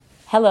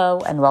Hello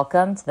and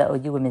welcome to the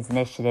OU Women's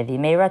Initiative,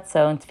 Yimei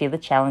Ratzon Tefillah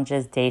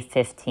Challenges, Day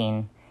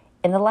 15.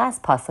 In the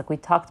last pasuk, we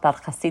talked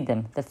about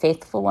Hasidim, the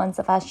faithful ones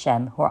of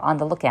Hashem who are on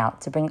the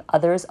lookout to bring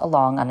others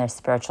along on their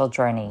spiritual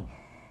journey.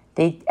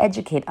 They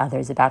educate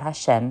others about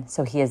Hashem,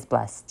 so He is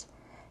blessed.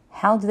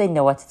 How do they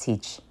know what to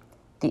teach?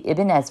 The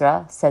Ibn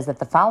Ezra says that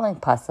the following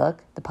pasuk,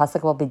 the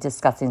pasuk we'll be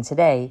discussing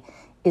today,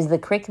 is the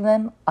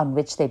curriculum on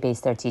which they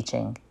base their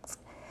teaching.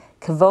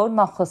 Kavod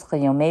malchuscha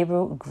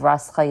yomeru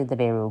u'grascha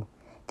yedaberu.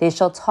 They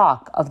shall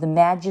talk of the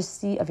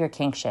majesty of your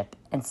kingship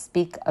and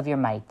speak of your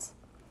might.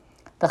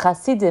 The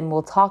Hasidim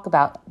will talk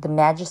about the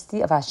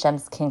majesty of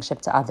Hashem's kingship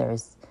to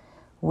others.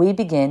 We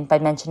begin by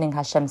mentioning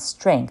Hashem's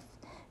strength,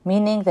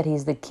 meaning that He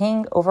is the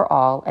king over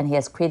all and He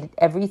has created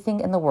everything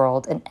in the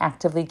world and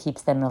actively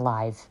keeps them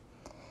alive.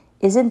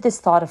 Isn't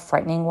this thought a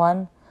frightening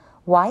one?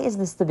 Why is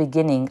this the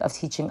beginning of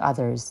teaching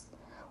others?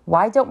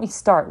 Why don't we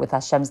start with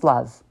Hashem's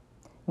love?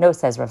 No,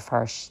 says Rav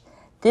Hirsch.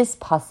 This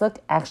pasuk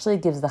actually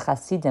gives the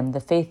Hasidim,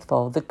 the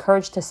faithful, the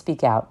courage to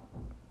speak out.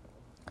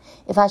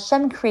 If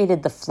Hashem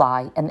created the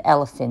fly and the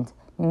elephant,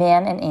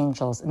 man and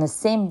angels in the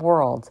same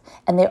world,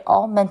 and they're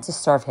all meant to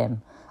serve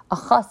Him, a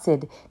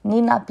Chassid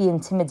need not be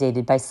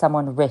intimidated by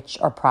someone rich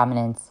or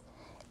prominent.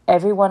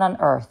 Everyone on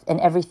earth and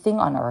everything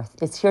on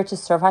earth is here to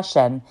serve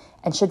Hashem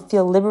and should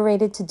feel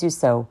liberated to do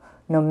so,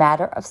 no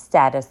matter of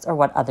status or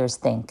what others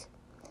think.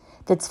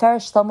 The Tzfar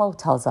Shlomo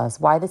tells us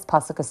why this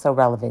pasuk is so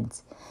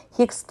relevant.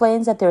 He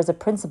explains that there is a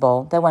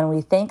principle that when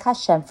we thank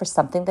Hashem for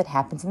something that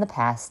happened in the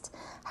past,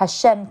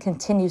 Hashem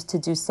continues to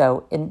do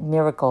so in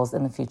miracles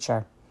in the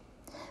future.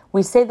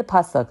 We say the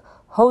pasuk,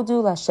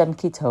 Hodu Hashem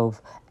ki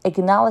tov,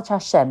 acknowledge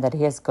Hashem that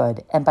He is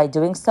good, and by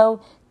doing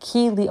so,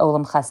 ki li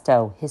olam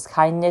chasto, His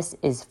kindness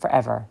is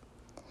forever.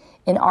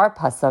 In our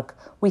pasuk,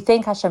 we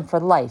thank Hashem for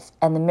life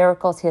and the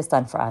miracles He has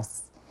done for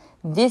us.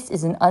 This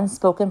is an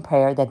unspoken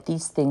prayer that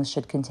these things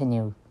should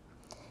continue.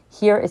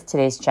 Here is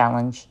today's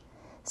challenge.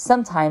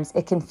 Sometimes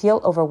it can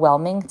feel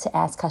overwhelming to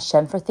ask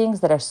Hashem for things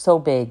that are so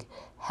big: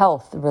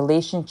 health,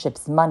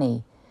 relationships,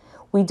 money.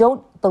 We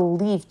don't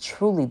believe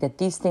truly that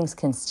these things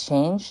can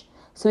change,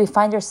 so we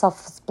find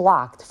ourselves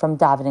blocked from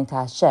davening to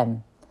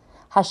Hashem.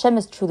 Hashem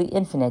is truly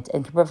infinite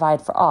and can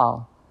provide for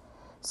all.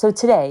 So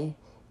today,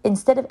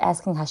 instead of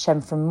asking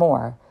Hashem for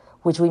more,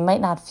 which we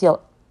might not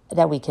feel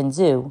that we can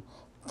do,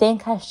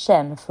 thank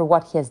Hashem for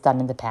what He has done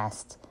in the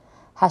past.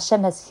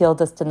 Hashem has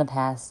healed us in the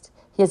past.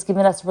 He has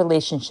given us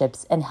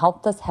relationships and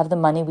helped us have the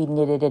money we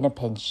needed in a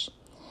pinch.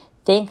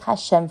 Thank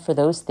Hashem for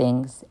those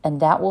things,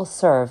 and that will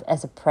serve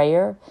as a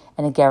prayer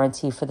and a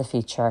guarantee for the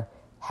future.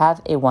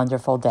 Have a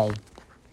wonderful day.